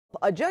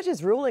A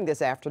judge's ruling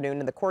this afternoon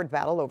in the court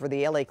battle over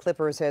the LA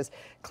Clippers has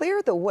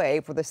cleared the way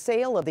for the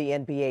sale of the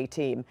NBA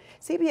team.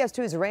 CBS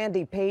 2's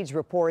Randy Page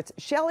reports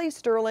Shelly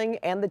Sterling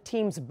and the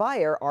team's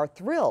buyer are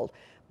thrilled,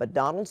 but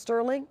Donald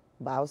Sterling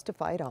vows to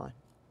fight on.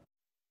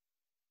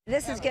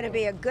 This is going to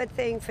be a good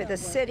thing for the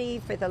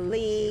city, for the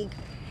league,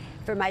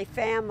 for my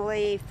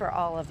family, for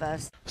all of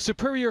us.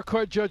 Superior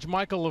Court Judge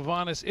Michael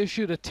Levanis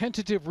issued a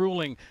tentative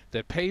ruling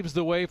that paves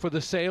the way for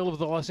the sale of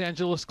the Los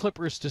Angeles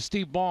Clippers to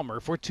Steve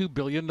Ballmer for $2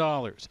 billion.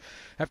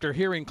 After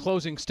hearing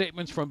closing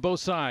statements from both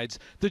sides,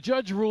 the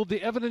judge ruled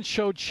the evidence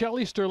showed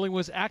Shelly Sterling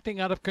was acting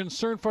out of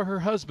concern for her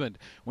husband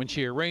when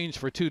she arranged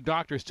for two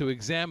doctors to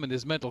examine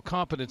his mental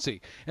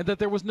competency, and that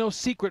there was no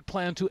secret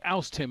plan to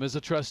oust him as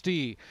a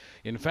trustee.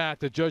 In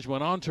fact, the judge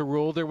went on to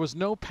rule there was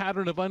no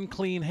pattern of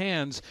unclean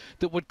hands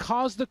that would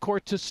cause the court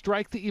to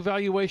strike the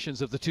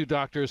evaluations of the two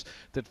doctors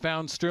that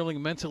found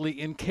Sterling mentally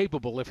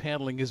incapable of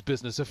handling his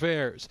business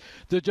affairs.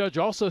 The judge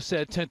also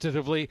said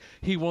tentatively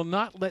he will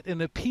not let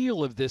an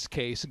appeal of this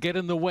case get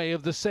in the way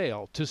of the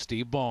sale to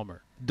Steve Ballmer.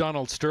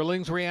 Donald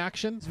Sterling's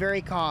reaction? He's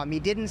very calm. He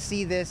didn't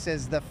see this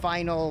as the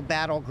final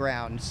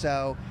battleground.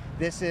 So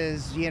this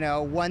is,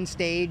 one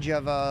stage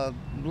of a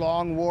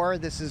long war.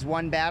 This is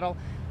one battle.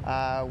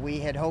 We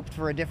had hoped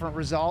for a different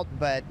result,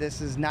 but this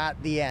is not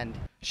the end.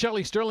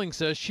 Shelly Sterling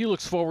says she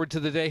looks forward to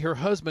the day her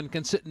husband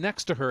can sit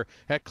next to her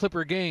at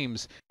Clipper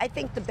games. I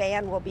think the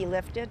ban will be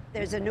lifted.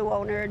 There's a new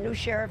owner, a new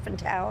sheriff in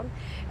town,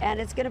 and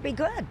it's going to be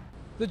good.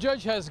 The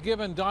judge has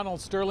given Donald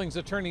Sterling's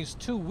attorneys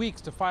 2 weeks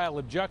to file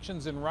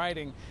objections in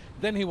writing.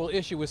 Then he will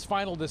issue his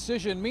final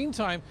decision.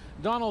 Meantime,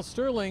 Donald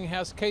Sterling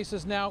has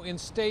cases now in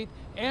state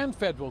and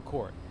federal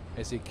court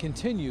as he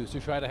continues to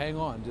try to hang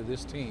on to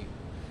this team.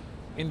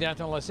 In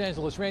downtown Los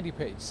Angeles, Randy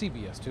Page,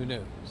 CBS 2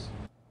 News.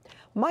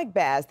 Mike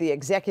Baz, the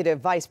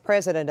executive vice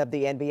president of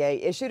the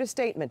NBA, issued a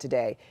statement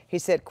today. He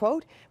said,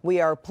 quote, "We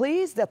are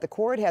pleased that the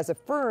court has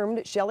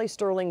affirmed Shelly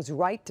Sterling's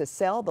right to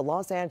sell the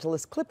Los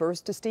Angeles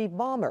Clippers to Steve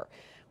Ballmer.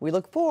 We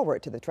look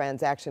forward to the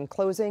transaction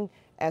closing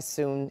as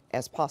soon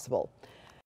as possible."